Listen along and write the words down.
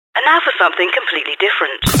And now for something completely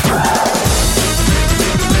different.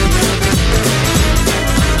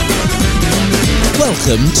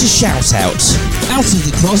 Welcome to ShoutOut. Out of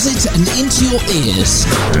the closet and into your ears.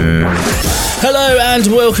 Hello and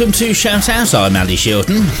welcome to ShoutOut. I'm Andy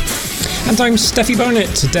Shilton. And I'm Steffi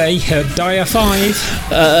Barnett. Today, Hidaya 5.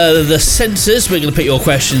 The Census, we're going to put your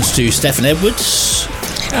questions to Stefan Edwards.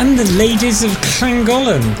 And the Ladies of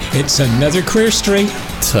Llagollen. It's another QueerStory.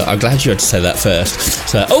 So I'm glad you had to say that first.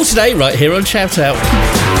 So, all today, right here on ShoutOut.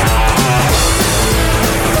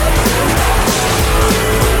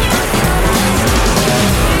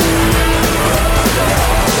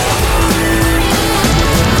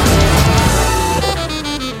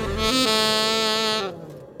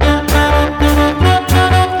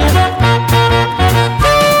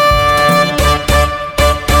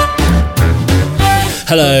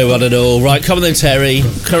 Hello, one and all. Right, come on then, Terry.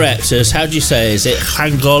 Correct us. How do you say? Is it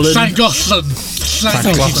Llagollen? Llagollen.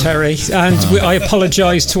 Thank you, Terry. And I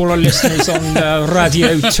apologise to all our listeners on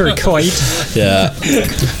Radio Turcoid. Yeah.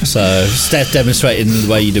 So, Steph demonstrating the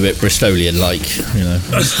way you do it Bristolian-like, you know.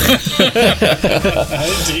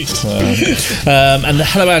 And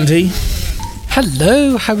hello, Andy.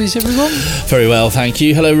 Hello, how is everyone? Very well, thank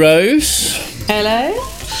you. Hello, Rose. Hello.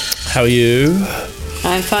 How are you?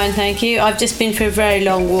 I'm fine, thank you. I've just been for a very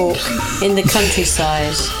long walk in the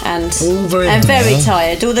countryside and I'm very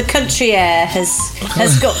tired. All the country air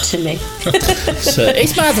has got to me. So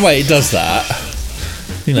it's mad the way it does that.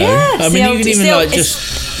 You know, yeah, I mean, you can even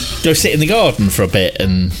just go sit in the garden for a bit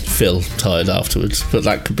and feel tired afterwards. But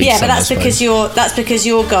that could be but that's because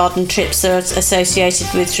your garden trips are associated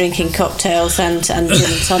with drinking cocktails and gin and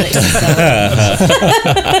tonics and so on.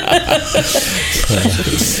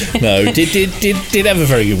 No, did have a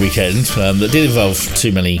very good weekend. That did involve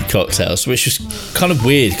too many cocktails, which was kind of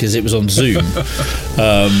weird because it was on Zoom.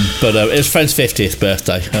 But it was a friend's 50th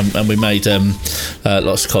birthday, and we made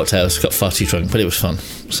lots of cocktails. Got far too drunk, but it was fun.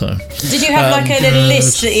 So, did you have like a little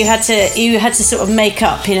list that you had to sort of make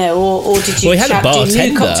up, you know, or did you do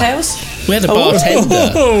new cocktails? We had a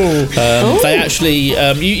bartender. They actually,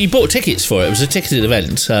 you bought tickets for it. It was a ticketed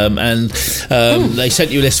event, and they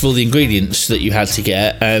sent you a list of all the ingredients that you had to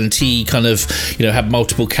get, and he kind of, you know, had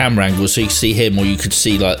multiple camera angles, so you could see him, or you could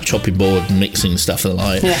see like chopping board and mixing stuff and the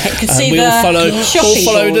like. Yeah, you could see we all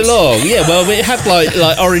followed along. Yeah, well, it had like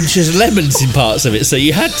oranges and lemons in parts of it, so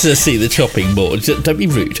you had to see the chopping board. Don't be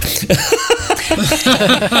rude. Can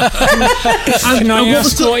I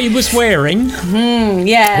ask what he was wearing?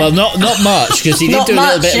 Yeah. Well, not much, because he did do a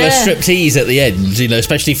little bit of a striptease at the end, you know,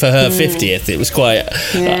 especially for her 50th. It was quite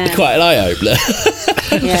an eye-opener.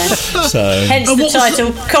 Yeah. So, hence the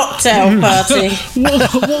title, Cocktail Party.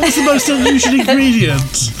 What was the most unusual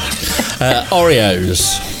ingredient?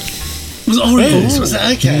 Oreos. Was it Oreos? Was it?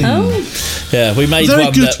 Okay. Oh. Yeah, we made very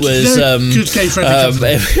one good, that was good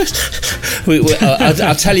gay-friendly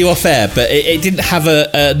I'll tell you off air, but it didn't have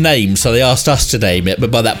a name, so they asked us to name it.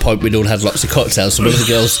 But by that point, we'd all had lots of cocktails, so one of the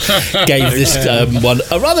girls gave this one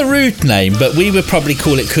a rather rude name, but we would probably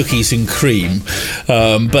call it Cookies and Cream.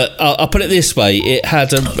 But I'll put it this way: it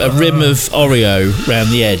had a rim of Oreo round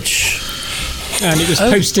the edge. And it was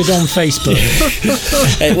posted on Facebook.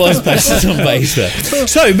 It was posted on Facebook.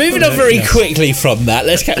 So, moving on very quickly from that,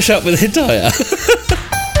 let's catch up with Hidaya.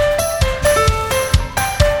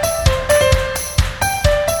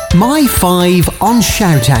 My 5 on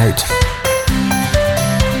ShoutOut.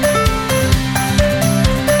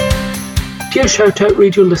 Dear ShoutOut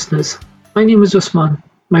radio listeners, my name is Usman.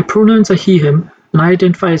 My pronouns are he, him, and I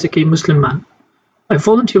identify as a gay Muslim man. I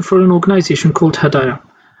volunteer for an organisation called Hidaya.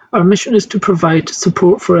 Our mission is to provide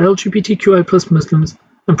support for LGBTQI+ Muslims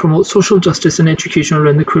and promote social justice and education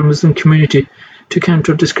around the queer Muslim community to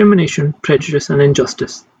counter discrimination, prejudice and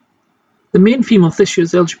injustice. The main theme of this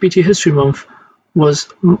year's LGBT History Month was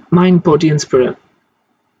mind, body and spirit.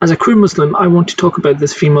 As a queer Muslim, I want to talk about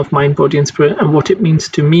this theme of mind, body and spirit and what it means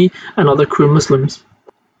to me and other queer Muslims.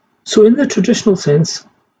 So in the traditional sense,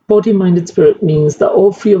 body, mind and spirit means that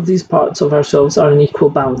all three of these parts of ourselves are in equal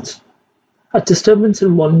balance. A disturbance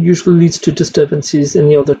in one usually leads to disturbances in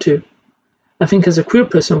the other two. I think as a queer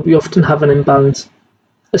person, we often have an imbalance,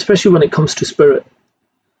 especially when it comes to spirit.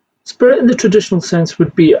 Spirit in the traditional sense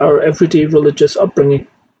would be our everyday religious upbringing.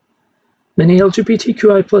 Many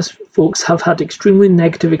LGBTQI+ folks have had extremely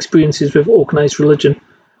negative experiences with organised religion,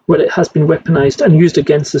 where it has been weaponised and used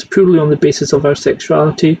against us purely on the basis of our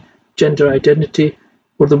sexuality, gender identity,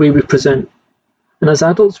 or the way we present. And as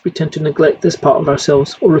adults, we tend to neglect this part of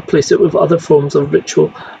ourselves or replace it with other forms of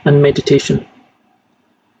ritual and meditation.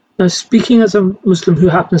 Now, speaking as a Muslim who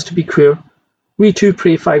happens to be queer, we too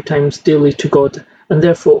pray 5 times daily to God, and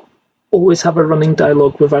therefore, always have a running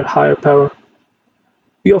dialogue with our higher power.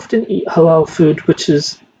 We often eat halal food which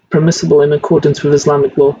is permissible in accordance with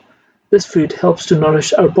Islamic law. This food helps to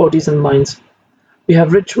nourish our bodies and minds. We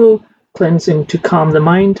have ritual cleansing to calm the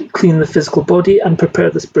mind, clean the physical body, and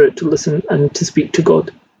prepare the spirit to listen and to speak to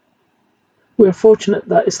God. We are fortunate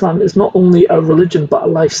that Islam is not only a religion but a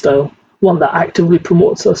lifestyle, one that actively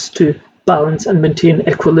promotes us to balance and maintain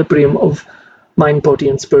equilibrium of mind, body,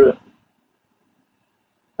 and spirit.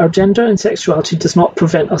 Our gender and sexuality does not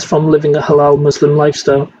prevent us from living a halal Muslim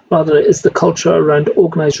lifestyle, rather it is the culture around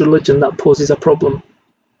organised religion that poses a problem.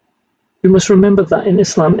 We must remember that in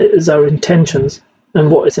Islam it is our intentions and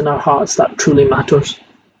what is in our hearts that truly matters.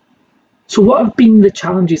 So what have been the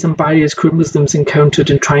challenges and barriers queer Muslims encountered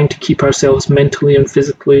in trying to keep ourselves mentally and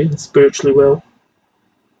physically and spiritually well?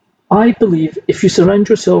 I believe if you surround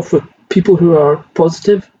yourself with people who are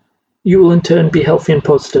positive, you will in turn be healthy and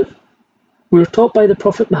positive. We are taught by the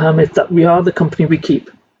Prophet Muhammad that we are the company we keep.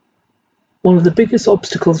 One of the biggest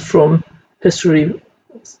obstacles from history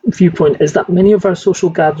viewpoint is that many of our social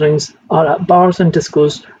gatherings are at bars and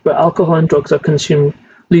discos where alcohol and drugs are consumed,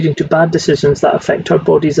 leading to bad decisions that affect our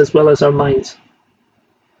bodies as well as our minds.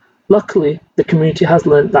 Luckily, the community has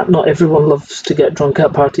learned that not everyone loves to get drunk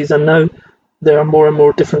at parties, and now there are more and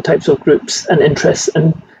more different types of groups and interests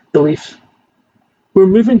and beliefs. We're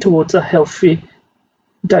moving towards a healthy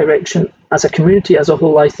direction as a community as a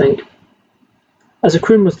whole, I think. As a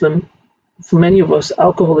queer Muslim, for many of us,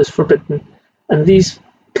 alcohol is forbidden, and these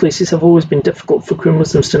places have always been difficult for queer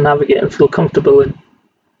Muslims to navigate and feel comfortable in.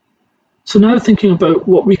 So now thinking about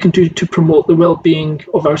what we can do to promote the well-being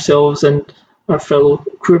of ourselves and our fellow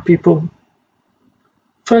queer people.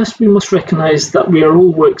 First, we must recognise that we are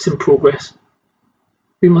all works in progress.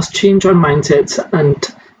 We must change our mindsets and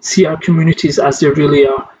see our communities as they really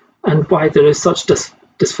are and why there is such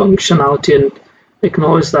dysfunctionality, and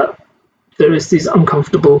acknowledge that there is these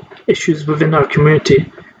uncomfortable issues within our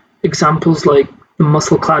community. Examples like the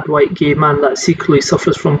muscle-clad white gay man that secretly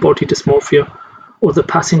suffers from body dysmorphia, or the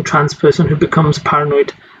passing trans person who becomes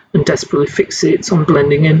paranoid and desperately fixates on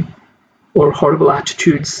blending in, or horrible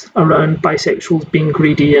attitudes around bisexuals being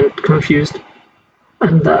greedy and confused,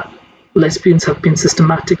 and that lesbians have been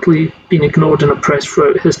systematically been ignored and oppressed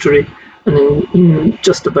throughout history and in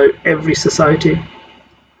just about every society.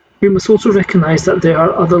 We must also recognise that there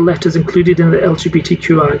are other letters included in the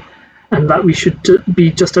LGBTQI, and that we should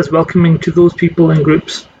be just as welcoming to those people and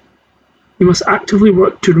groups. We must actively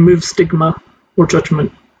work to remove stigma or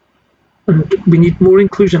judgment, and we need more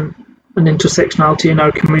inclusion and intersectionality in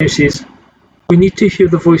our communities. We need to hear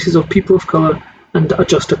the voices of people of colour and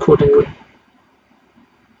adjust accordingly.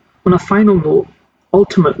 On a final note,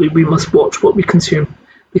 ultimately we must watch what we consume,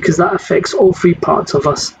 because that affects all three parts of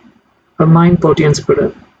us, our mind, body and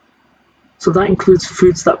spirit. So that includes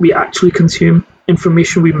foods that we actually consume,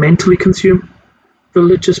 information we mentally consume,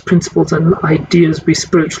 religious principles and ideas we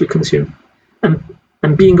spiritually consume, and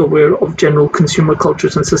being aware of general consumer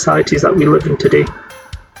cultures and societies that we live in today.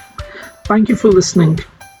 Thank you for listening.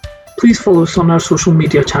 Please follow us on our social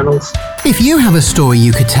media channels. If you have a story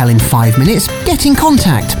you could tell in 5 minutes, get in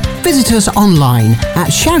contact. Visit us online at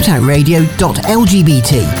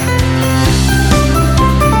shoutoutradio.lgbt.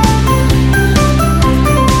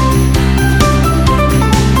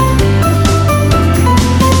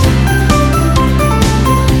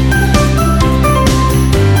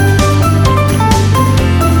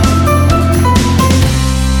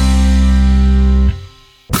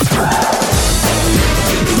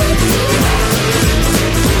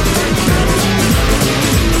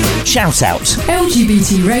 Shout Out.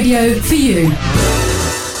 LGBT radio for you.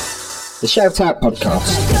 The Shout Out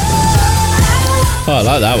podcast. Oh, I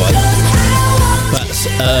like that one. That's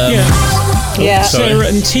yeah. Sorry. Sarah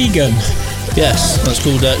and Tegan. Yes, that's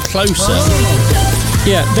called Closer.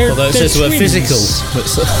 Yeah, although it says the word physical,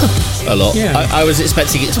 it's a lot. Yeah. I was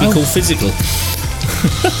expecting it to be called physical.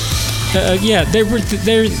 Yeah,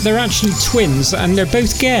 they're actually twins, and they're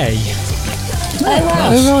both gay. Oh,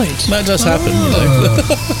 wow. Oh, right. That does happen, you know.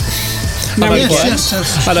 I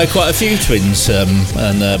know quite a few twins, and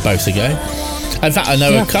both are gay. In fact, I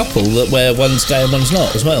know a couple where one's gay and one's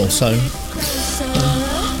not as well, so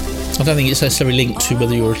I don't think it's necessarily linked to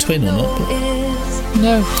whether you're a twin or not. But.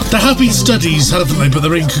 No. There have been studies, haven't they, but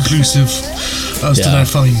they're inconclusive as to their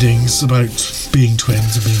findings about being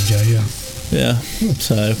twins and being gay, Yeah.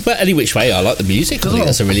 So, but any which way, I like the music. I think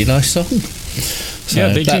that's a really nice song. So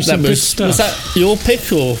yeah, they do some good stuff. Was that your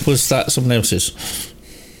pick or was that someone else's?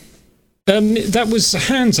 That was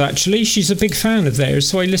Hans, actually. She's a big fan of theirs,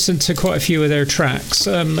 so I listened to quite a few of their tracks,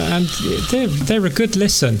 and they're a good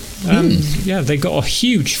listen. Yeah, they got a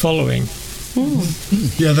huge following.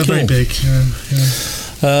 Yeah, they're very big.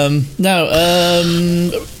 Now,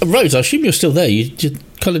 Rose, I assume you're still there. You just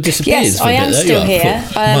kind of disappeared. Yes, I am still here.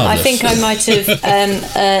 I think I might have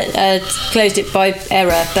closed it by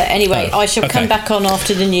error, but anyway, I shall come back on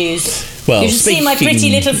after the news. Well, you should see my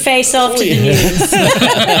pretty little face after the news.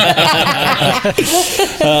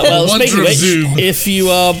 Well, speaking of which, if you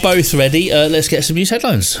are both ready, let's get some news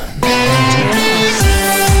headlines.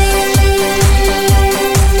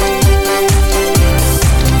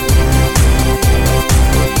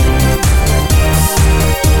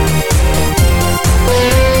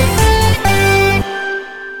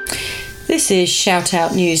 This is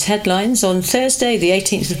ShoutOut News headlines on Thursday, the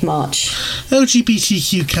 18th of March.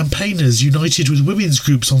 LGBTQ campaigners united with women's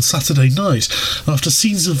groups on Saturday night after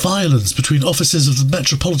scenes of violence between officers of the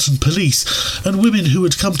Metropolitan Police and women who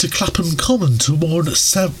had come to Clapham Common to warn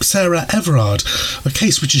Sarah Everard, a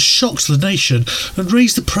case which has shocked the nation and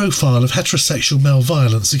raised the profile of heterosexual male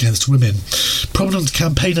violence against women. Prominent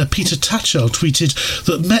campaigner Peter Tatchell tweeted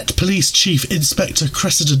that Met Police Chief Inspector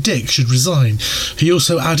Cressida Dick should resign. He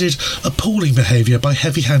also added, appalling behaviour by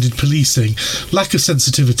heavy-handed policing, lack of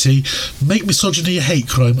sensitivity, make misogyny a hate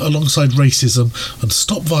crime alongside racism, and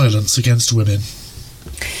stop violence against women.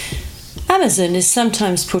 Amazon is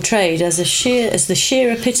sometimes portrayed as the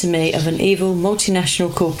sheer epitome of an evil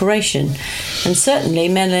multinational corporation, and certainly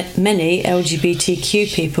many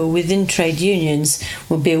LGBTQ people within trade unions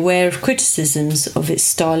will be aware of criticisms of its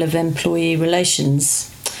style of employee relations.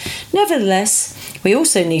 Nevertheless, we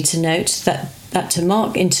also need to note that to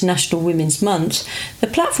mark International Women's Month, the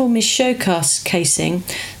platform is showcasing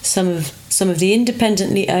some of the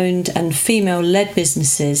independently owned and female-led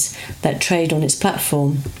businesses that trade on its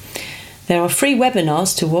platform. There are free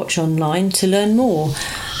webinars to watch online to learn more,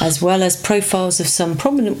 as well as profiles of some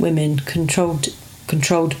prominent women-controlled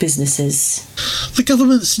businesses. The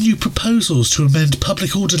government's new proposals to amend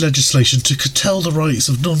public order legislation to curtail the rights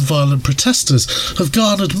of non-violent protesters have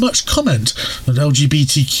garnered much comment, and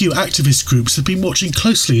LGBTQ activist groups have been watching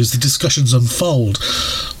closely as the discussions unfold.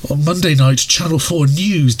 On Monday night, Channel 4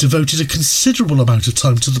 News devoted a considerable amount of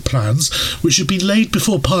time to the plans, which had been laid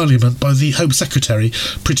before Parliament by the Home Secretary,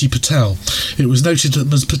 Priti Patel. It was noted that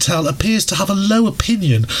Ms Patel appears to have a low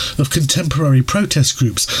opinion of contemporary protest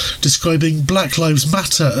groups, describing Black Lives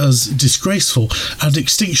Matter as disgraceful and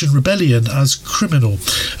Extinction Rebellion as criminal.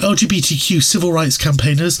 LGBTQ civil rights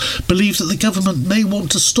campaigners believe that the government may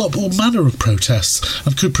want to stop all manner of protests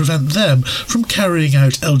and could prevent them from carrying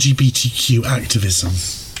out LGBTQ activism.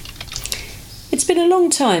 It's been a long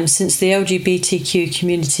time since the LGBTQ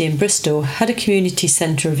community in Bristol had a community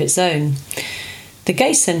centre of its own. The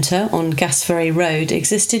Gay Centre on Gasferry Road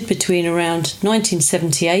existed between around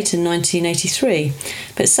 1978 and 1983,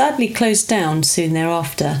 but sadly closed down soon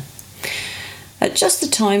thereafter. At just the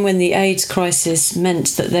time when the AIDS crisis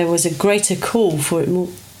meant that there was a greater call for it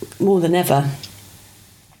more than ever.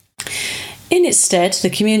 In its stead, the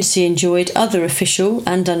community enjoyed other official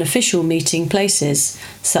and unofficial meeting places,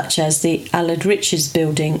 such as the Allard Richards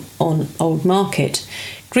building on Old Market,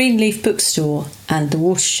 Greenleaf Bookstore and the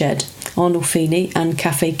Watershed, Arnold Feeney and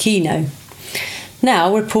Cafe Kino.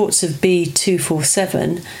 Now, reports of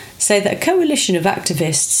B247 say that a coalition of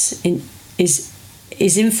activists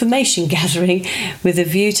is information gathering with a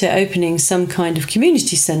view to opening some kind of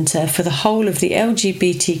community centre for the whole of the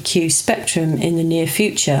LGBTQ spectrum in the near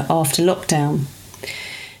future after lockdown.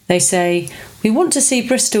 They say, we want to see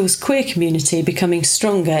Bristol's queer community becoming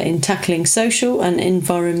stronger in tackling social and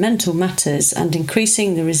environmental matters and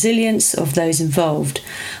increasing the resilience of those involved,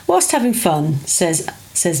 whilst having fun, says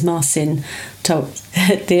Marcin,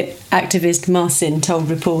 the activist Marcin told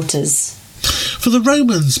reporters. For the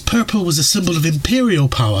Romans, purple was a symbol of imperial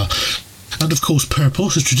power, and of course purple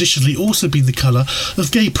has traditionally also been the colour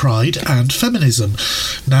of gay pride and feminism.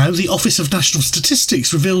 Now, the Office of National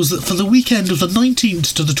Statistics reveals that for the weekend of the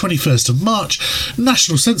 19th to the 21st of March,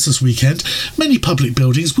 National Census weekend, many public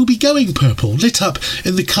buildings will be going purple, lit up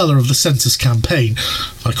in the colour of the Census campaign.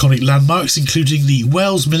 Iconic landmarks including the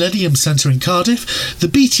Wells Millennium Centre in Cardiff, the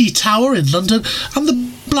BT Tower in London and the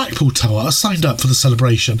Blackpool Tower are signed up for the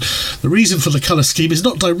celebration. The reason for the colour scheme is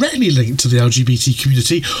not directly linked to the LGBT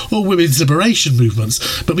community or women's liberation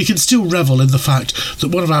movements, but we can still revel in the fact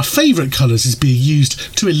that one of our favourite colours is being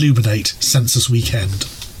used to illuminate Census weekend.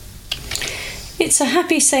 It's a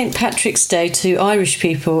happy St Patrick's Day to Irish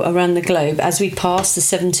people around the globe as we pass the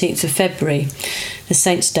 17th of February, the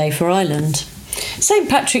Saint's Day for Ireland. St.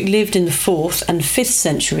 Patrick lived in the 4th and 5th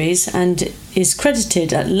centuries and is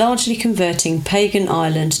credited at largely converting pagan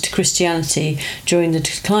Ireland to Christianity during the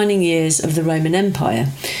declining years of the Roman Empire,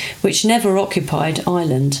 which never occupied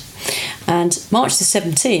Ireland. And March the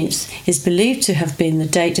 17th is believed to have been the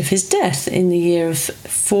date of his death in the year of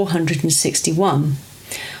 461.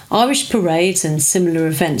 Irish parades and similar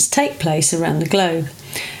events take place around the globe.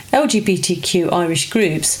 LGBTQ Irish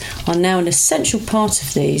groups are now an essential part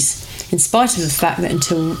of these, in spite of the fact that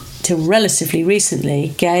until relatively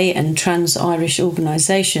recently, gay and trans Irish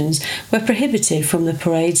organisations were prohibited from the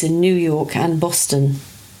parades in New York and Boston.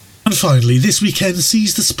 And finally, this weekend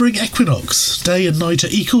sees the spring equinox. Day and night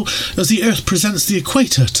are equal as the Earth presents the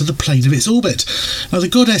equator to the plane of its orbit. Now, the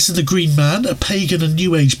Goddess and the Green Man, a pagan and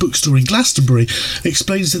New Age bookstore in Glastonbury,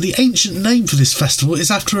 explains that the ancient name for this festival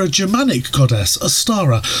is after a Germanic goddess,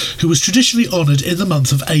 Ostara, who was traditionally honoured in the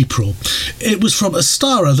month of April. It was from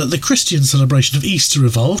Ostara that the Christian celebration of Easter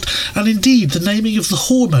evolved, and indeed the naming of the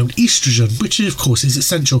hormone estrogen, which of course is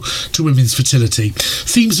essential to women's fertility.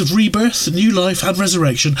 Themes of rebirth, new life and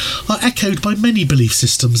resurrection are echoed by many belief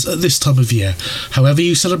systems at this time of year. However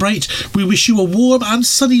you celebrate, we wish you a warm and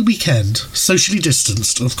sunny weekend, socially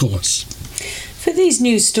distanced, of course. For these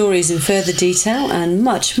news stories in further detail and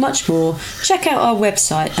much, much more, check out our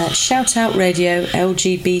website at ShoutOut Radio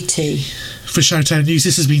LGBT. For ShoutOut News,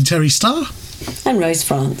 this has been Terry Starr and Rose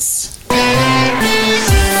France.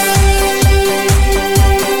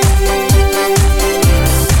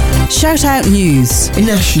 Shout Out News.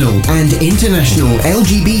 National and international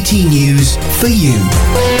LGBT news for you.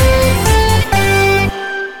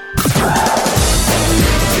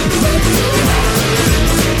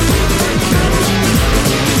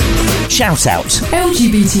 Shout Out.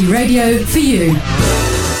 LGBT radio for you.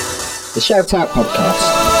 The Shout Out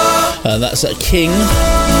podcast. That's at King.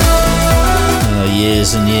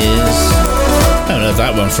 Years and years. I haven't heard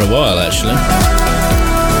that one for a while, actually.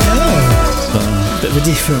 Bit of a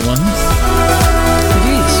different one. It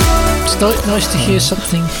is. It's nice to hear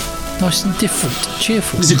something nice and different,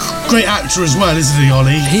 cheerful. He's a great actor as well, isn't he,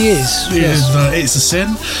 Ollie? He is. He is. It's a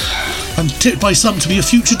Sin, and tipped by some to be a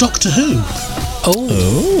future Doctor Who.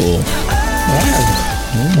 Oh.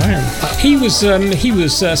 Wow. He was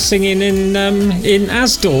singing in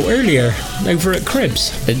Asdor earlier over at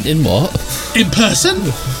Cribs. In what? In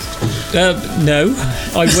person? No,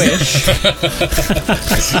 I wish.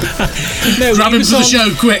 No, grab him for the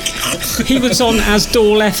show, quick. He was on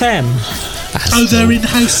Asdor FM. Oh, their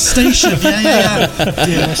in-house station. Yeah.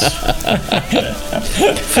 Yes.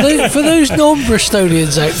 For those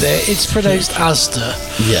non-Bristolians out there, it's pronounced Asda.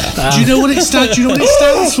 Yeah. Do you know what it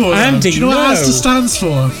stands for? Andy, do you know what Asda stands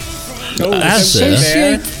for?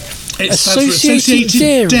 Asda. It stands for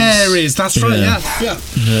Associated Dairies. That's right.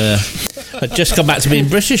 Yeah. It's just come back to being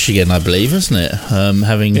British again, I believe, hasn't it?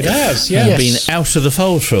 Having it has, yeah. Been out of the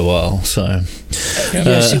fold for a while. So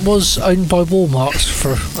yes, it was owned by Walmart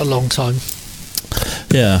for a long time.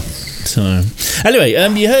 Yeah. So, anyway,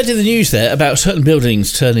 you heard in the news there about certain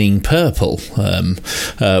buildings turning purple,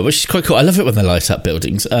 which is quite cool. I love it when they light up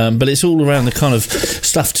buildings, but it's all around the kind of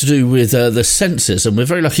stuff to do with the census, and we're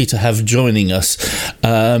very lucky to have joining us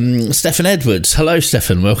Stefan Edwards. Hello,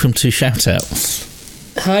 Stefan. Welcome to Shout Out.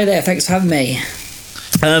 Hi there. Thanks for having me.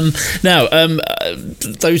 Now,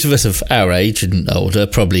 those of us of our age and older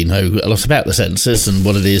probably know a lot about the census and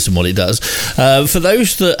what it is and what it does. For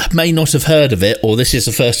those that may not have heard of it, or this is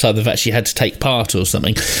the first time they've actually had to take part or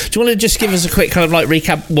something, do you want to just give us a quick kind of like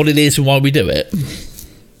recap what it is and why we do it?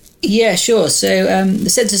 Yeah, sure. So the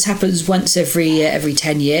census happens once every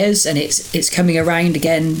 10 years, and it's coming around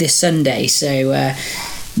again this Sunday. So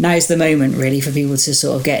now's the moment really for people to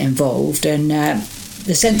sort of get involved. And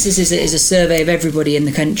the census is a survey of everybody in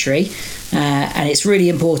the country, and it's really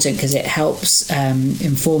important because it helps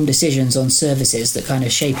inform decisions on services that kind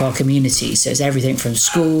of shape our communities. So it's everything from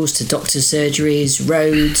schools to doctors' surgeries,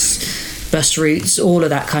 roads, bus routes, all of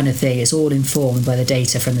that kind of thing. It's all informed by the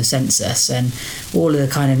data from the census, and all of the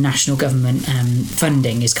kind of national government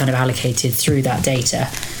funding is kind of allocated through that data.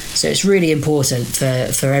 So it's really important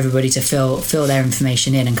for everybody to fill their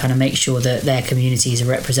information in and kind of make sure that their communities are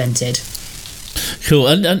represented. Cool.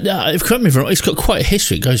 And correct me if I'm wrong, it's got quite a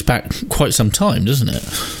history. It goes back quite some time, doesn't it?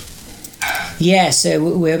 Yeah,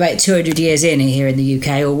 so we're about 200 years in here in the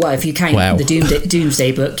UK, or what, if you count the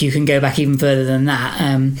Doomsday Book, you can go back even further than that.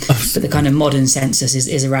 But the kind of modern census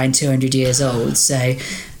is around 200 years old. So,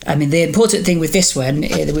 I mean, the important thing with this one,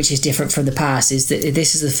 which is different from the past, is that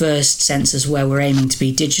this is the first census where we're aiming to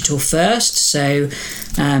be digital first. So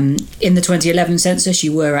in the 2011 census,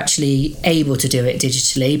 you were actually able to do it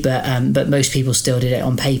digitally, but most people still did it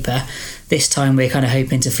on paper. this time we're kind of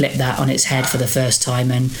hoping to flip that on its head for the first time,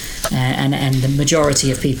 and the majority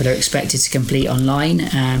of people are expected to complete online,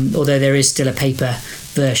 although there is still a paper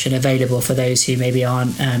version available for those who maybe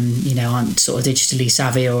aren't sort of digitally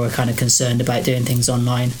savvy or are kind of concerned about doing things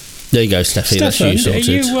online. There you go, Steffi. That's you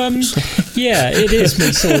sorted. Yeah, it is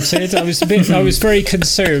me sorted. I was very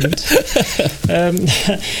concerned.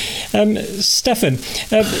 Stefan,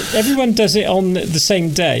 everyone does it on the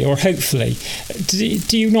same day, or hopefully.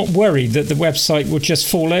 Do you not worry that the website will just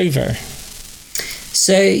fall over?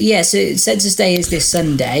 So Census Day is this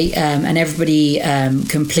Sunday, and everybody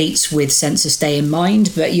completes with Census Day in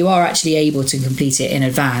mind, but you are actually able to complete it in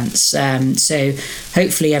advance. So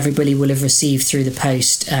hopefully everybody will have received through the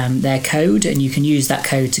post their code, and you can use that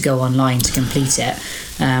code to go online to complete it.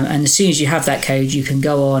 And as soon as you have that code, you can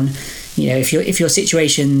go on. If your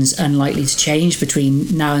situation's unlikely to change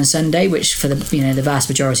between now and Sunday, which for the vast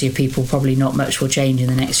majority of people probably not much will change in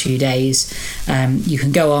the next few days, you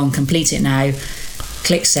can go on, complete it now,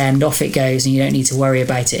 click send, off it goes, and you don't need to worry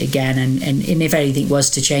about it again. And if anything was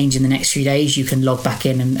to change in the next few days, you can log back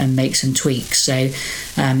in and make some tweaks. So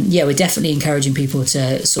we're definitely encouraging people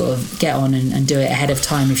to sort of get on and do it ahead of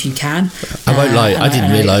time if you can. I won't lie, I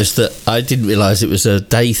didn't realise it was a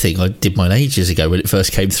day thing. I did mine ages ago when it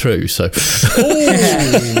first came through. So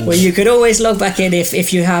well, you could always log back in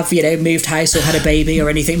if you have moved house or had a baby or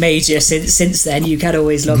anything major since then. You can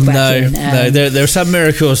always log back in. No, there are some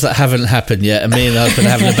miracles that haven't happened yet, and me and husband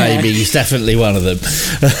having a baby is definitely one of them.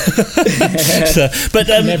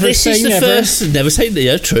 This is the first. Never say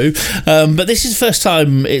never. True, but this is the first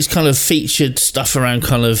time it's kind of featured stuff around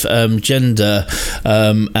kind of gender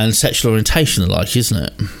and sexual orientation alike, isn't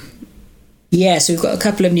it? Yeah, so we've got a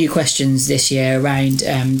couple of new questions this year around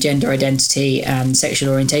gender identity and sexual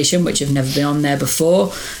orientation, which have never been on there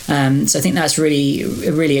before. So I think that's really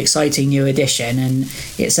a really exciting new addition, and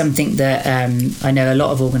it's something that I know a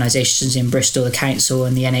lot of organisations in Bristol, the council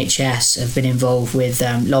and the NHS have been involved with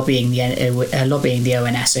lobbying the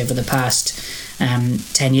ONS over the past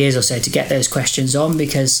 10 years or so to get those questions on,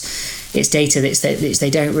 because it's data that they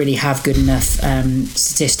don't really have good enough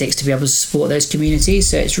statistics to be able to support those communities.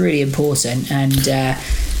 So it's really important. And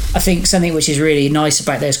I think something which is really nice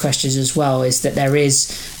about those questions as well is that there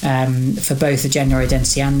is, for both the gender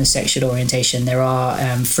identity and the sexual orientation, there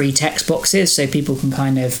are free text boxes, so people can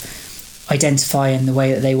kind of identify in the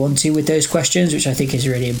way that they want to with those questions, which I think is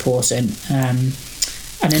really important. And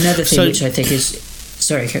another thing which I think is...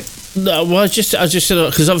 Sorry, no, well, I just said,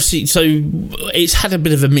 because obviously, so it's had a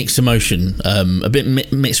bit of a mixed emotion, a bit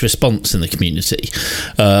mixed response in the community.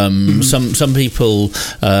 Some people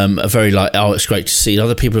are very like, oh, it's great to see.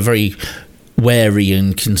 Other people are very wary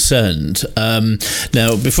and concerned.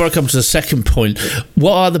 Now, before I come to the second point,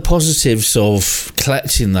 what are the positives of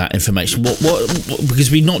collecting that information? What because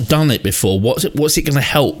we've not done it before. What's it going to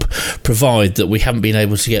help provide that we haven't been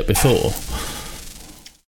able to get before?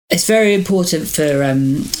 It's very important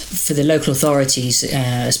for the local authorities,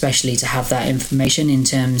 especially, to have that information in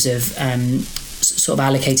terms of sort of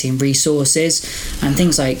allocating resources, and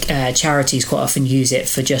things like charities quite often use it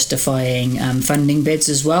for justifying funding bids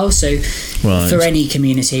as well. So for any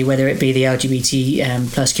community, whether it be the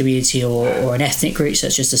LGBT plus community or an ethnic group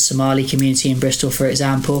such as the Somali community in Bristol, for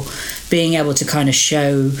example, being able to kind of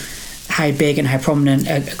show how big and how prominent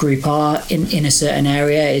a group are in a certain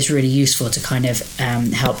area is really useful to kind of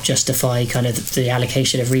help justify kind of the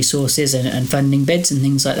allocation of resources and funding bids and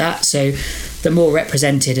things like that. So the more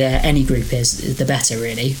represented any group is, the better,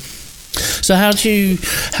 really. So how do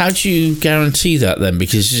you guarantee that then?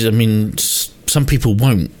 Because I mean, some people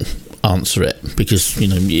won't answer it because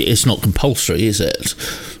it's not compulsory, is it?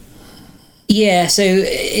 Yeah, so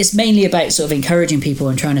it's mainly about sort of encouraging people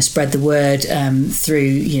and trying to spread the word through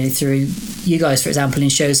you guys, for example, in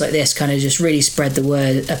shows like this, kind of just really spread the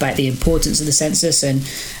word about the importance of the census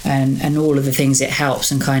and all of the things it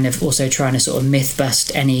helps, and kind of also trying to sort of myth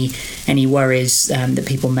bust any worries that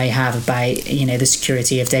people may have about the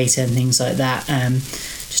security of data and things like that,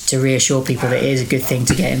 just to reassure people that it is a good thing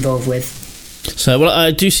to get involved with. So, well,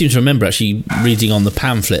 I do seem to remember actually reading on the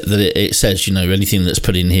pamphlet that it says, anything that's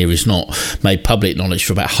put in here is not made public knowledge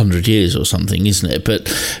for about 100 years or something, isn't it? But,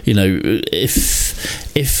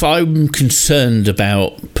 if I'm concerned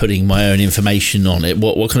about putting my own information on it,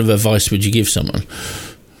 what kind of advice would you give someone?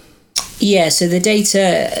 Yeah, so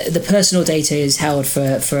the personal data is held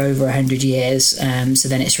for over 100 years. So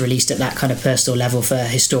then it's released at that kind of personal level for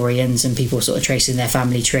historians and people sort of tracing their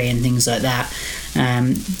family tree and things like that.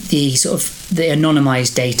 The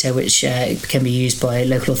anonymised data, which can be used by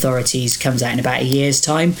local authorities, comes out in about a year's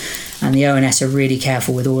time. And the ONS are really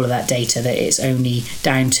careful with all of that data, that it's only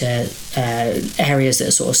down to areas that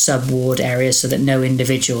are sort of sub-ward areas so that no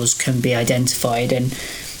individuals can be identified. And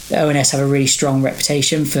the ONS have a really strong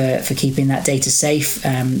reputation for keeping that data safe.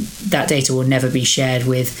 That data will never be shared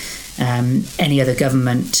with any other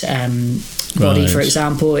government body, for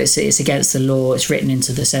example. It's against the law. It's written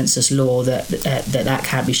into the census law that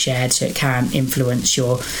can't be shared, so it can't influence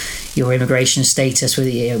your immigration status.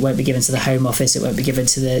 It won't be given to the Home Office. It won't be given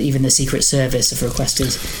to even the Secret Service if requested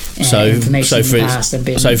information in the past.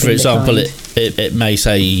 So, for example, it may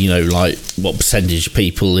say, like what percentage of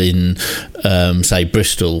people in, say,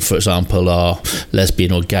 Bristol, for example, are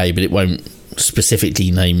lesbian or gay, but it won't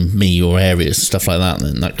specifically name me or areas and stuff like that,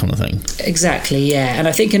 and that kind of thing. Exactly, yeah. And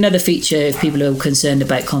I think another feature, if people are concerned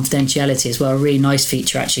about confidentiality as well, a really nice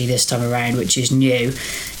feature actually this time around, which is new,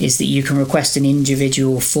 is that you can request an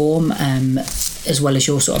individual form as well as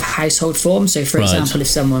your sort of household form. So for example, if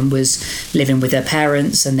someone was living with their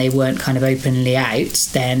parents and they weren't kind of openly out,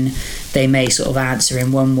 then they may sort of answer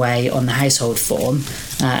in one way on the household form,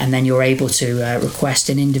 and then you're able to request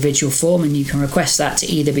an individual form, and you can request that to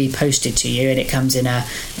either be posted to you, and it comes in a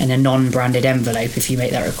non-branded envelope if you make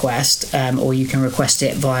that request, or you can request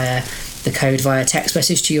it via the code via text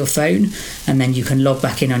message to your phone, and then you can log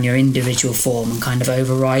back in on your individual form and kind of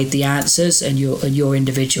override the answers, and your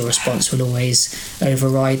individual response will always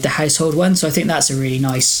override the household one. So I think that's a really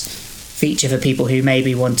nice feature for people who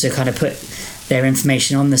maybe want to kind of put their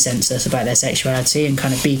information on the census about their sexuality and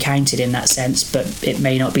kind of be counted in that sense, but it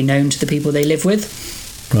may not be known to the people they live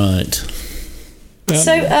with. Right.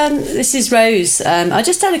 So this is Rose. I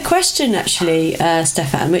just had a question actually,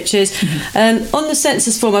 Stefan, which is on the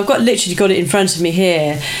census form, I've literally got it in front of me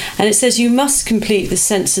here, and it says you must complete the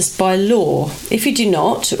census by law. If you do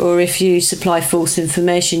not, or if you supply false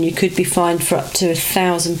information, you could be fined for up to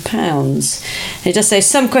 £1,000. It does say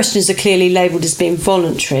some questions are clearly labelled as being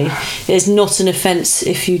voluntary. It is not an offence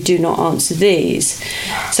if you do not answer these.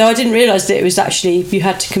 So I didn't realise that it was actually you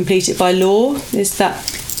had to complete it by law. Is that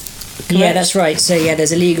correct? Yeah, that's right. So yeah,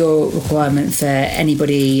 there's a legal requirement for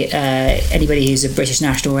anybody who's a British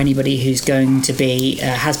national, or anybody who's going to be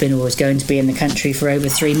has been or is going to be in the country for over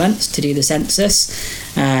 3 months to do the census.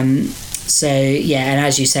 So yeah, and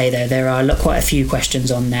as you say though, there are quite a few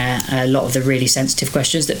questions on there. A lot of the really sensitive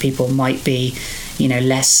questions that people might be,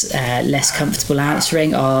 less comfortable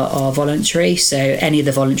answering are voluntary. So any of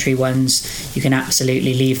the voluntary ones, you can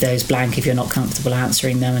absolutely leave those blank if you're not comfortable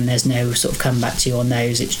answering them, and there's no sort of comeback to you on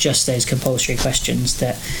those. It's just those compulsory questions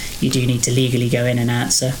that you do need to legally go in and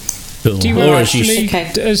answer. Cool. Do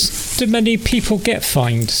many people get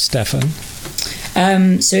fined, Stefan?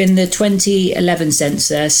 So in the 2011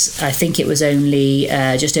 census, I think it was only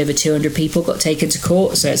just over 200 people got taken to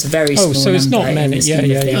court. So it's a very small number. Oh, so it's not many.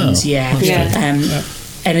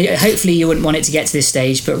 And hopefully you wouldn't want it to get to this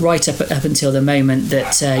stage, but right up until the moment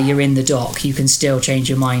that you're in the dock, you can still change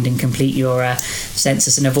your mind and complete your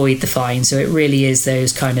census and avoid the fine. So it really is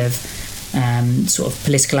those kind of sort of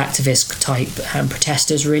political activist type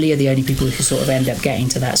protesters really are the only people who sort of end up getting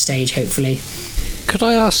to that stage, hopefully. Could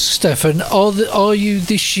I ask, Stefan, are you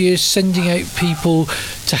this year sending out people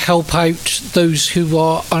to help out those who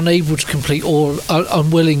are unable to complete or are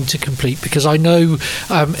unwilling to complete? Because I know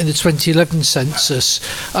in the 2011 census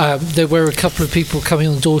there were a couple of people coming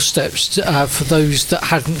on doorsteps for those that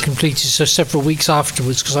hadn't completed, so several weeks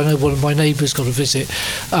afterwards, because I know one of my neighbours got a visit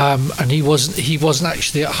and he wasn't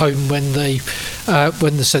actually at home when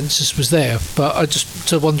the census was there. But I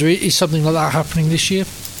just wonder, is something like that happening this year?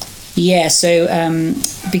 Yeah, so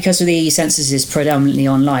because the census is predominantly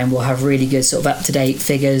online, we'll have really good sort of up-to-date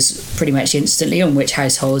figures pretty much instantly on which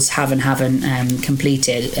households have and haven't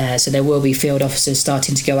completed. So there will be field officers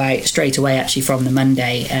starting to go out straight away, actually from the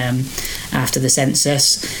Monday after the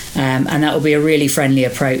census, and that will be a really friendly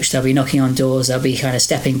approach. They'll be knocking on doors, they'll be kind of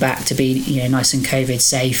stepping back to be nice and COVID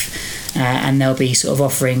safe, and they'll be sort of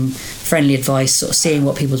offering friendly advice, sort of seeing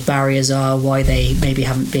what people's barriers are, why they maybe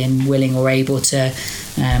haven't been willing or able to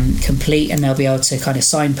complete, and they'll be able to kind of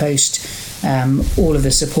signpost all of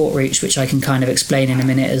the support routes, which I can kind of explain in a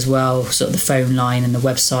minute as well, sort of the phone line and the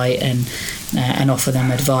website, and and offer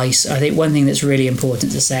them advice. I think one thing that's really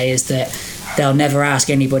important to say is that they'll never ask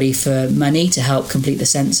anybody for money to help complete the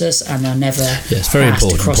census, and they'll never it's very ask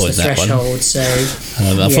important to cross point, the that threshold. one. So,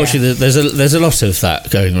 unfortunately, there's a lot of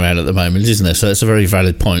that going around at the moment, isn't there? So it's a very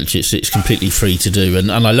valid point. It's completely free to do,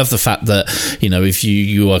 and I love the fact that if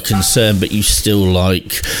you are concerned, but you still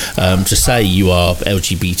like to say you are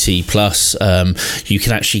LGBT plus, you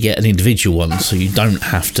can actually get an individual one, so you don't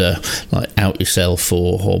have to out yourself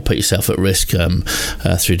or put yourself at risk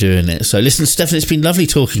through doing it. So listen, Stefan, it's been lovely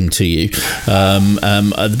talking to you.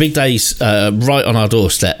 The big day's right on our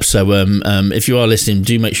doorstep, so if you are listening,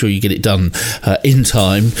 do make sure you get it done in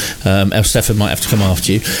time, else Stefan might have to come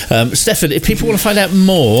after you. Stefan, if people want to find out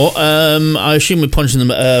more, I assume we're punching them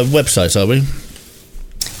websites, are we?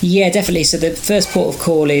 Yeah, definitely. So the first port of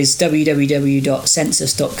call is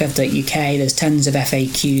www.census.gov.uk. There's tons of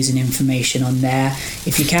FAQs and information on there.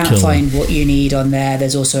 If you can't find what you need on there,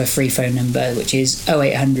 there's also a free phone number, which is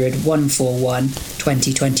 0800 141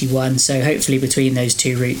 2021. So hopefully between those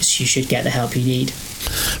two routes, you should get the help you need.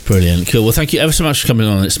 Brilliant, cool. Well, thank you ever so much for coming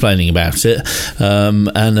on and explaining about it.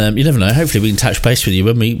 And you never know, hopefully we can touch base with you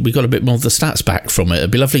when we got a bit more of the stats back from it. It'd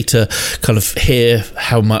be lovely to kind of hear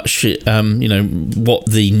how much what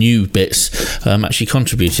the new bits actually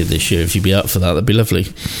contributed this year. If you'd be up for that, that'd be lovely.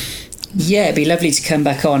 Yeah, it'd be lovely to come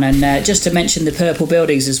back on. And just to mention the purple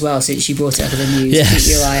buildings as well, since you brought it up in the news, keep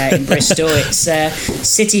your eye out in Bristol. It's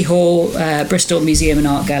City Hall, Bristol Museum and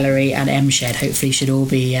Art Gallery and M Shed. Hopefully should all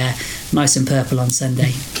be nice and purple on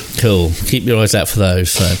Sunday. Cool. Keep your eyes out for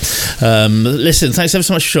those. So, listen, thanks ever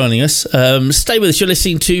so much for joining us. Stay with us. You're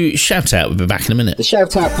listening to Shout Out. We'll be back in a minute. The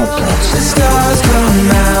Shout Out podcast. The stars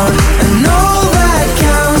come out and all that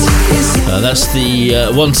counts. That's the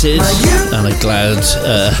Wanted and a Glad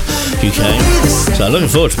who came. So looking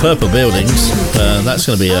forward to Purple Buildings. That's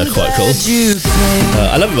going to be quite cool.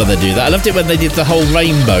 I love it when they do that. I loved it when they did the whole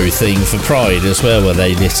rainbow thing for Pride as well, where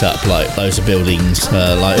they lit up loads of buildings. Is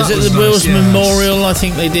it the Wills Memorial? I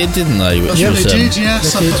think they didn't they? They did,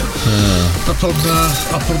 yes. Up on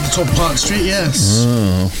the top of Park Street, yes.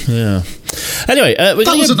 Oh, yeah. Anyway, that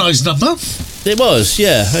was a nice number. It was,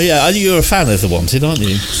 yeah. I knew you were a fan of The Wanted, aren't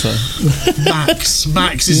you? So.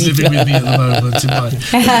 Max is living with me at the moment in my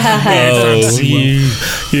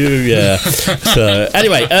yeah. So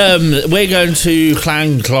anyway, we're going to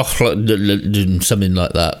Llangollen, something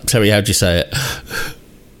like that. Terry, how do you say it?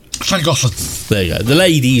 Llangollen. There you go. The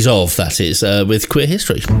ladies of, that is, with Queer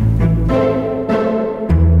History.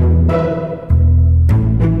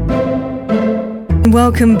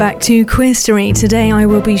 Welcome back to QueerStory. Today I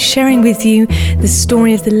will be sharing with you the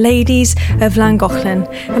story of the ladies of Llangollen.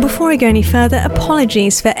 And before I go any further,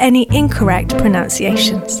 apologies for any incorrect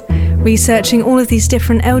pronunciations. Researching all of these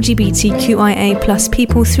different LGBTQIA plus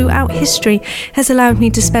people throughout history has allowed me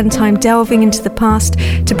to spend time delving into the past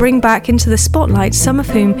to bring back into the spotlight some of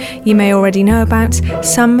whom you may already know about,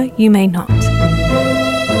 some you may not.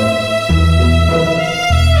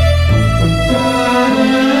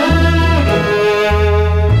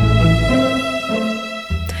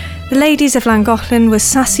 The ladies of Llangollen were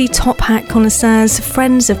sassy top hat connoisseurs,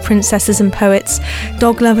 friends of princesses and poets,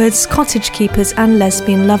 dog lovers, cottage keepers and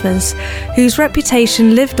lesbian lovers, whose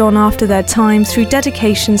reputation lived on after their time through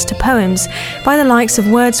dedications to poems by the likes of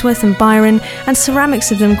Wordsworth and Byron, and ceramics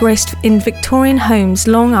of them graced in Victorian homes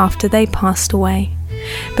long after they passed away.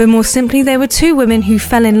 But more simply, they were two women who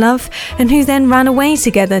fell in love and who then ran away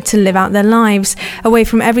together to live out their lives, away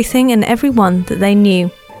from everything and everyone that they knew.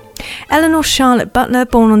 Eleanor Charlotte Butler,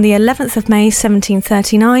 born on the 11th of May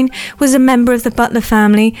 1739, was a member of the Butler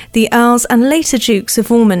family, the Earls and later Dukes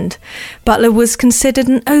of Ormond. Butler was considered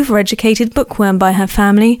an overeducated bookworm by her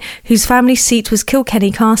family, whose family seat was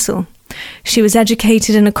Kilkenny Castle. She was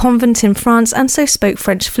educated in a convent in France and so spoke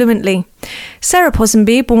French fluently. Sarah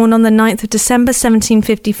Ponsonby, born on the 9th of December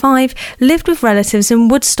 1755, lived with relatives in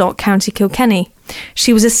Woodstock, County Kilkenny.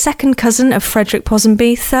 She was a second cousin of Frederick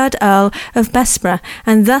Ponsonby, 3rd Earl of Bessborough,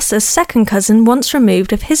 and thus a second cousin once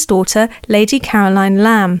removed of his daughter, Lady Caroline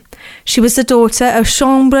Lamb. She was the daughter of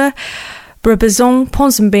Chambre Brabazon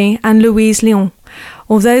Ponsonby and Louise Lyon.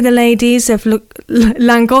 Although the ladies of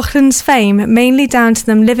Llangollen's fame, mainly down to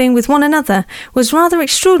them living with one another, was rather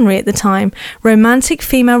extraordinary at the time, romantic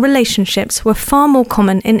female relationships were far more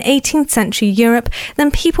common in 18th century Europe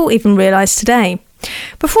than people even realise today.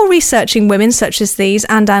 Before researching women such as these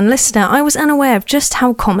and Anne Lister, I was unaware of just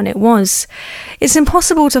how common it was. It's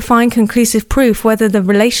impossible to find conclusive proof whether the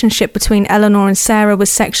relationship between Eleanor and Sarah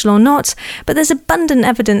was sexual or not, but there's abundant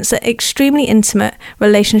evidence that an extremely intimate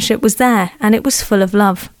relationship was there, and it was full of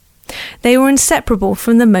love. They were inseparable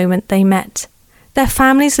from the moment they met. Their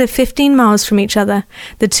families lived 15 miles from each other.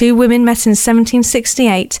 The two women met in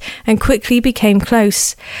 1768 and quickly became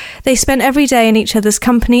close. They spent every day in each other's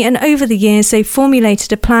company, and over the years they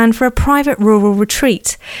formulated a plan for a private rural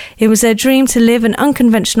retreat. It was their dream to live an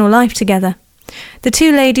unconventional life together. The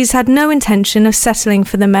two ladies had no intention of settling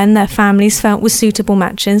for the men their families felt were suitable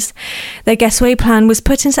matches. Their getaway plan was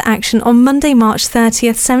put into action on Monday, March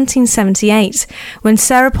 30th, 1778, when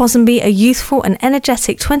Sarah Ponsonby, a youthful and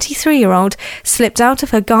energetic 23-year-old, slipped out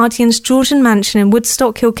of her guardian's Georgian mansion in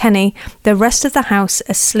Woodstock, Kilkenny, the rest of the house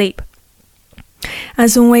asleep.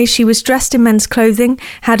 As always, she was dressed in men's clothing,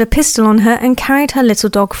 had a pistol on her, and carried her little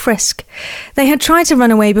dog Frisk. They had tried to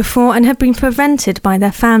run away before and had been prevented by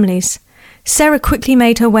their families. Sarah quickly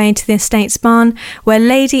made her way to the estate's barn, where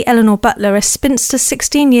Lady Eleanor Butler, a spinster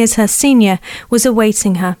 16 years her senior, was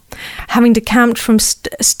awaiting her, having decamped from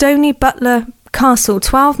Stony Butler Castle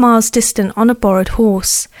 12 miles distant on a borrowed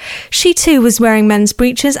horse. She too was wearing men's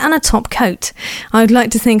breeches and a top coat. I would like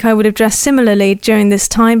to think I would have dressed similarly during this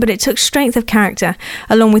time, but it took strength of character,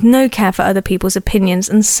 along with no care for other people's opinions,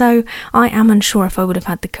 and so I am unsure if I would have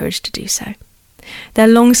had the courage to do so. Their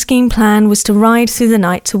long scheme plan was to ride through the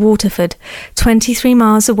night to Waterford, 23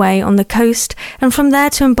 miles away on the coast, and from there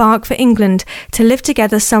to embark for England to live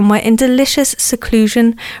together somewhere in delicious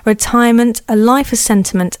seclusion, retirement, a life of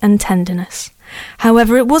sentiment and tenderness.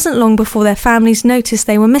 However, it wasn't long before their families noticed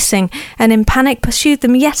they were missing, and in panic pursued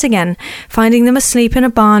them yet again, finding them asleep in a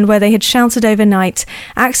barn where they had sheltered overnight,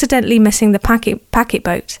 accidentally missing the packet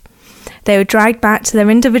boat. They were dragged back to their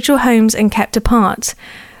individual homes and kept apart.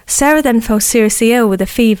 Sarah then fell seriously ill with a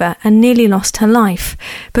fever and nearly lost her life,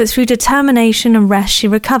 but through determination and rest she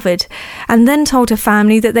recovered, and then told her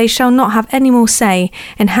family that they shall not have any more say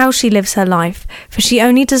in how she lives her life, for she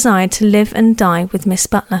only desired to live and die with Miss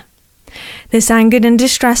Butler. This angered and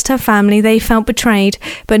distressed her family. They felt betrayed,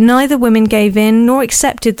 but neither women gave in nor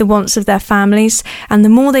accepted the wants of their families, and the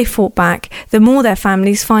more they fought back, the more their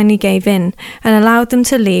families finally gave in and allowed them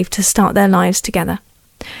to leave to start their lives together.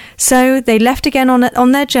 So they left again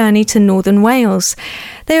on their journey to northern Wales.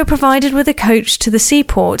 They were provided with a coach to the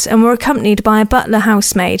seaport and were accompanied by a butler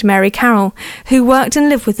housemaid, Mary Carroll, who worked and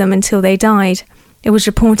lived with them until they died. It was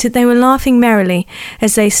reported they were laughing merrily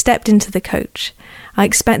as they stepped into the coach. I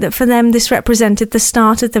expect that for them this represented the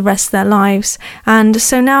start of the rest of their lives, and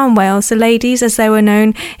so now in Wales the ladies, as they were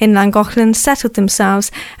known in Llangollen, settled themselves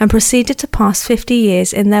and proceeded to pass 50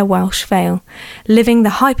 years in their Welsh vale, living the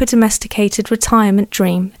hyper-domesticated retirement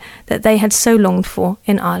dream that they had so longed for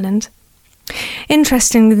in Ireland.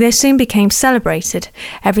 Interestingly, they soon became celebrated.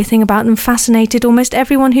 Everything about them fascinated almost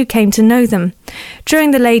everyone who came to know them.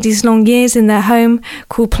 During the ladies' long years in their home,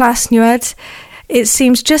 called Plas Nued, it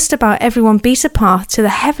seems just about everyone beat a path to the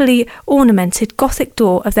heavily ornamented Gothic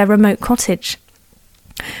door of their remote cottage.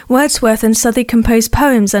 Wordsworth and Southey composed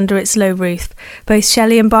poems under its low roof. Both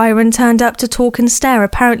Shelley and Byron turned up to talk and stare,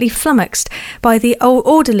 apparently flummoxed by the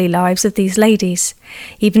orderly lives of these ladies.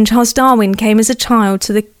 Even Charles Darwin came as a child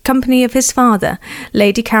to the company of his father.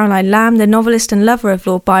 Lady Caroline Lamb, the novelist and lover of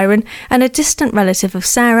Lord Byron, and a distant relative of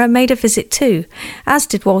Sarah, made a visit too, as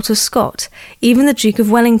did Walter Scott. Even the Duke of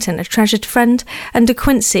Wellington, a treasured friend, and De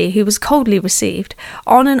Quincey, who was coldly received.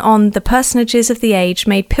 On and on the personages of the age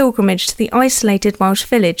made pilgrimage to the isolated Welsh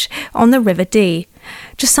village on the River Dee.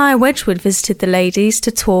 Josiah Wedgwood visited the ladies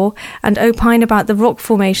to tour and opine about the rock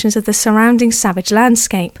formations of the surrounding savage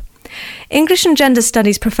landscape. English and Gender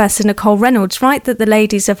Studies Professor Nicole Reynolds writes that the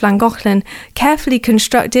ladies of Llangollen carefully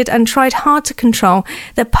constructed and tried hard to control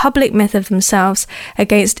the public myth of themselves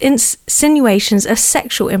against insinuations of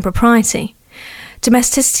sexual impropriety.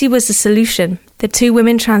 Domesticity was the solution. The two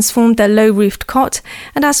women transformed their low-roofed cot,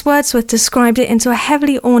 and as Wordsworth described it, into a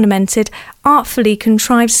heavily ornamented, artfully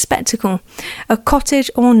contrived spectacle, a cottage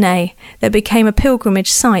ornée that became a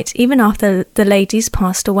pilgrimage site even after the ladies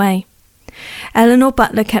passed away. Eleanor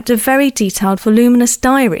Butler kept a very detailed, voluminous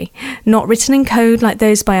diary, not written in code like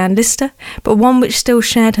those by Anne Lister, but one which still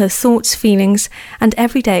shared her thoughts, feelings, and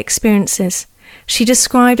everyday experiences. She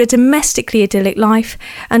described a domestically idyllic life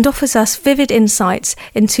and offers us vivid insights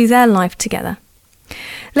into their life together.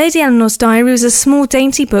 Lady Eleanor's diary was a small,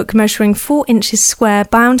 dainty book measuring 4 inches square,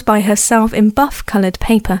 bound by herself in buff-coloured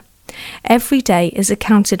paper. Every day is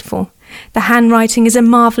accounted for. The handwriting is a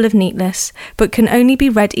marvel of neatness, but can only be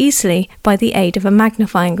read easily by the aid of a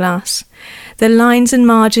magnifying glass. The lines and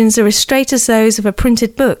margins are as straight as those of a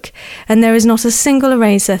printed book, and there is not a single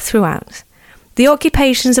eraser throughout. The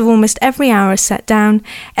occupations of almost every hour are set down.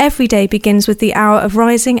 Every day begins with the hour of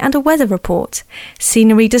rising and a weather report.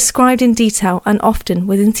 Scenery described in detail and often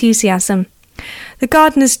with enthusiasm. The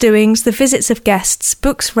gardener's doings, the visits of guests,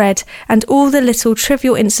 books read, and all the little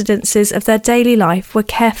trivial incidences of their daily life were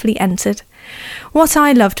carefully entered. What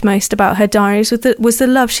I loved most about her diaries was the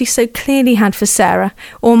love she so clearly had for Sarah,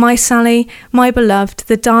 or my Sally, my beloved,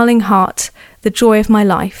 the darling heart, the joy of my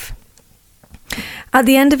life. At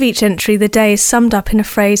the end of each entry, the day is summed up in a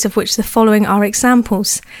phrase of which the following are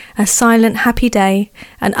examples: a silent, happy day,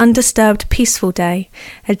 an undisturbed, peaceful day,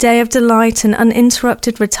 a day of delight and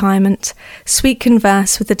uninterrupted retirement, sweet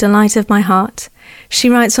converse with the delight of my heart. She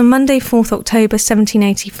writes on Monday, 4th October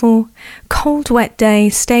 1784, cold, wet day,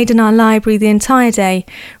 stayed in our library the entire day,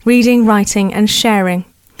 reading, writing and sharing.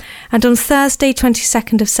 And on Thursday,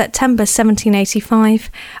 22nd of September 1785,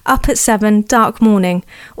 up at 7, dark morning,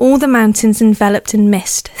 all the mountains enveloped in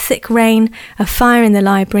mist, thick rain, a fire in the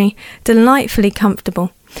library, delightfully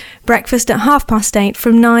comfortable. Breakfast at 8:30,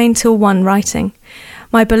 from 9 till 1 writing.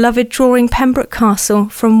 My beloved drawing Pembroke Castle,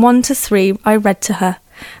 from 1 to 3 I read to her,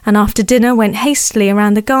 and after dinner went hastily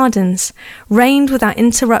around the gardens, rained without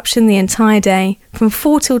interruption the entire day, from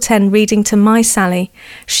 4 till 10 reading to my Sally,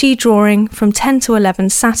 she drawing, from 10 to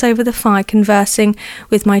 11 sat over the fire conversing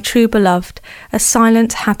with my true beloved, a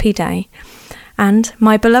silent, happy day. And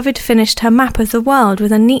my beloved finished her map of the world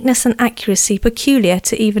with a neatness and accuracy peculiar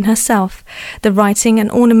to even herself, the writing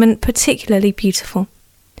and ornament particularly beautiful.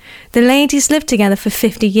 The ladies lived together for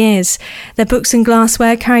 50 years. Their books and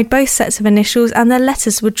glassware carried both sets of initials and their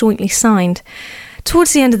letters were jointly signed.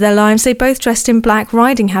 Towards the end of their lives, they both dressed in black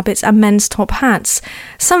riding habits and men's top hats.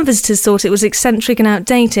 Some visitors thought it was eccentric and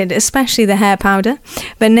outdated, especially the hair powder,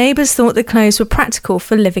 but neighbours thought the clothes were practical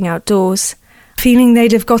for living outdoors. Feeling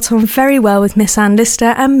they'd have got on very well with Miss Anne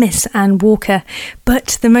Lister and Miss Anne Walker.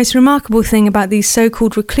 But the most remarkable thing about these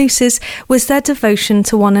so-called recluses was their devotion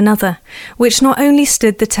to one another, which not only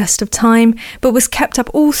stood the test of time, but was kept up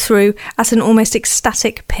all through at an almost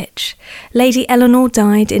ecstatic pitch. Lady Eleanor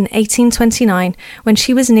died in 1829 when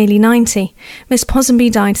she was nearly 90. Miss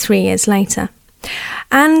Ponsonby died 3 years later.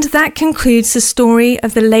 And that concludes the story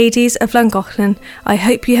of the ladies of Llangollen. I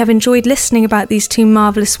hope you have enjoyed listening about these two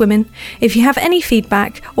marvellous women. If you have any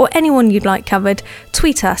feedback or anyone you'd like covered,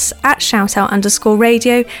 tweet us at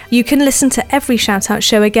 @shoutout_radio. You can listen to every Shoutout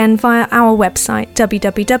show again via our website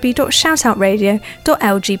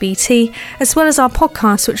www.shoutoutradio.lgbt, as well as our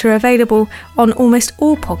podcasts, which are available on almost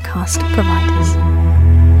all podcast providers.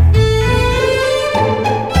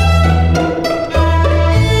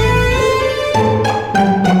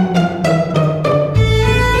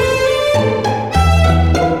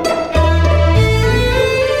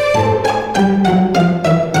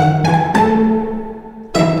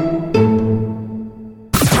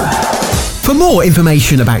 For more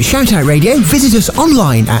information about Shoutout Radio, visit us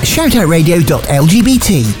online at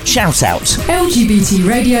shoutoutradio.lgbt. Shoutout. LGBT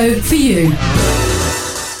radio for you.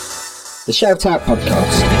 The ShoutOut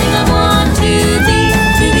podcast.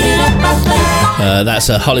 That's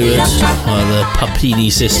a Hollywood, the Papini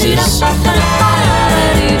sisters.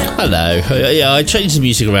 Hello. Yeah, I changed the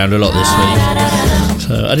music around a lot this week.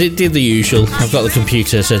 So I did the usual. I've got the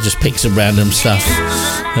computer, so I just picked some random stuff,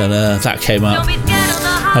 and that came up.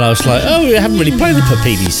 And I was like, oh, we haven't really played the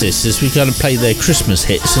Papini sisters. We kind of play their Christmas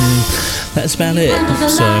hits, and that's about it.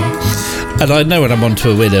 So, and I know when I'm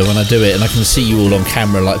onto a winner when I do it, and I can see you all on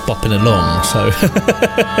camera like bopping along. So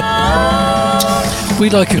we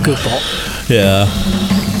like a good bop. Yeah.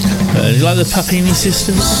 You like the Papini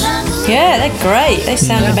sisters? Yeah, they're great. They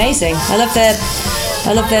sound amazing. I love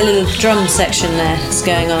their little drum section there that's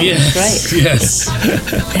going on. Yes, It's great. yes.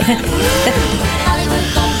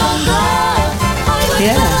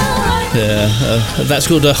 Yeah, that's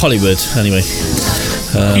called Hollywood, anyway.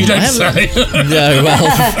 You don't say. No, well,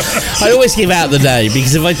 I always give out the name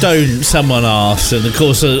because if I don't, someone asks, and of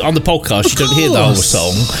course on the podcast you don't hear the whole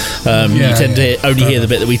song. You tend to only hear the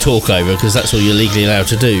bit that we talk over because that's all you're legally allowed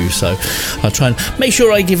to do. So I'll try and make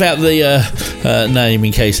sure I give out the name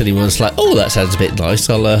in case anyone's like, "Oh, that sounds a bit nice."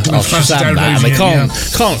 I'll Shazam that, and they can't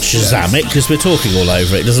Shazam it because we're talking all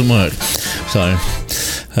over it. It doesn't work. So.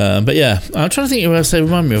 But yeah, I'm trying to think who else they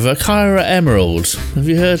remind me of. Kyra Emerald. Have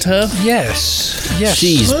you heard her? Yes.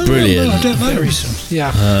 She's brilliant. No, I don't know.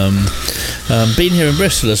 Yeah. Been here in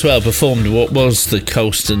Bristol as well. Performed what was the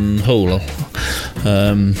Colston Hall.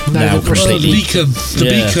 Now completely. Beacon. The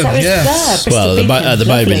Beacon. Yeah. Well, at the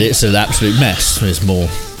moment it's an absolute mess. It's more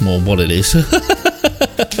what it is.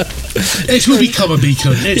 It will become a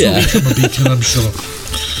beacon. It will become a beacon, I'm sure.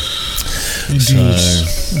 Indeed.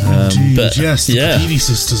 But yes, the Papini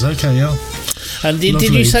sisters. Okay, yeah. And did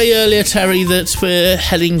you say earlier, Terry, that we're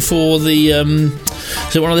heading for the is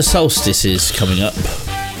it one of the solstices coming up?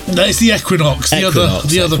 No, it's the equinox.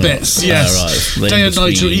 The other bits. Yes, right. day and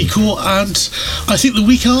night are equal, and I think the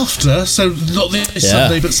week after, so not this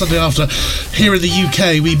Sunday, but Sunday after, here in the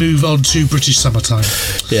UK, we move on to British summertime.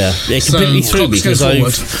 Yeah, completely so through because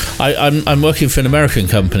I'm working for an American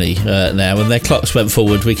company now, and their clocks went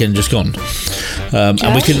forward weekend just gone,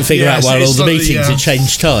 and we couldn't figure out why all the meetings had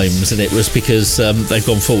changed times, and it was because they've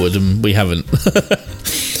gone forward and we haven't.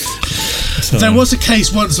 There was a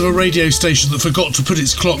case once of a radio station that forgot to put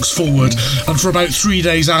its clocks forward, and for about 3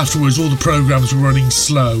 days afterwards, all the programmes were running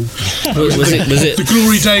slow. Was it the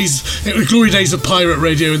glory days? It was glory days of pirate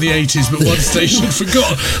radio in the 80s, but one station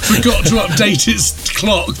forgot to update its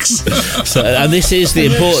clocks. And this is the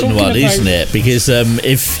important one, isn't it? Because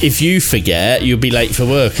if you forget, you'll be late for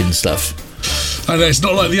work and stuff. I know, it's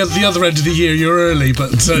not like the other end of the year you're early,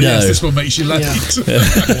 but yes, this one makes you late.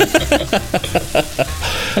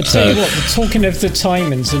 I tell you what, talking of the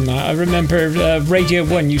timings and that, I remember Radio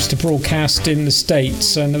 1 used to broadcast in the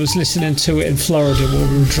States, and I was listening to it in Florida while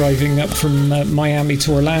we were driving up from Miami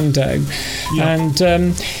to Orlando, and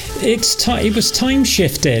it was time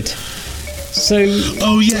shifted. So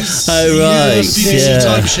yes.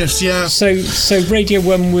 Time shifts, So Radio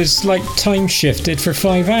 1 was like time shifted for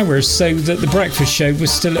 5 hours, so that the breakfast show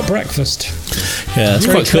was still at breakfast. Yeah, it's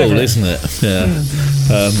quite cool, isn't it? Yeah.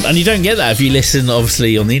 And you don't get that if you listen,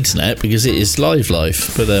 obviously, on the internet, because it is live. But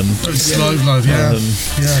it's live, yeah.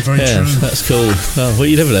 Very true. That's cool. Well,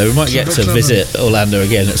 you never know. We might get to visit Orlando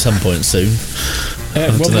again at some point soon. I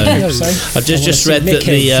just read that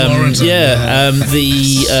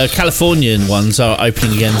the Californian ones are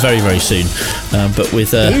opening again very, very soon, but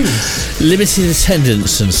with limited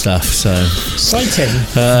attendance and stuff. So exciting.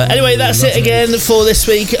 Anyway, that's it again for this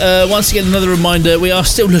week. Once again, another reminder: we are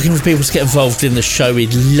still looking for people to get involved in the show.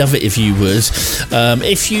 We'd love it if you would.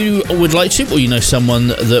 If you would like to, or you know someone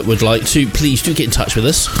that would like to, please do get in touch with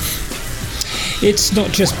us. It's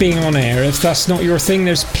not just being on air. If that's not your thing,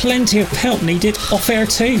 there's plenty of help needed off air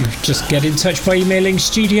too. Just get in touch by emailing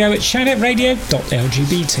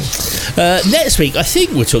studio@shoutoutradio.lgbt. Next week, I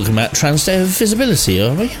think we're talking about Trans Day of Visibility,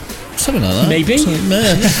 are we? Something like that. Maybe.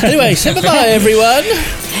 Anyway, say bye-bye, everyone.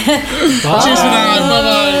 Bye. Cheers for now.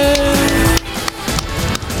 Bye-bye.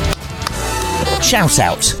 Shout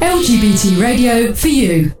Out. LGBT radio for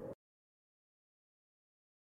you.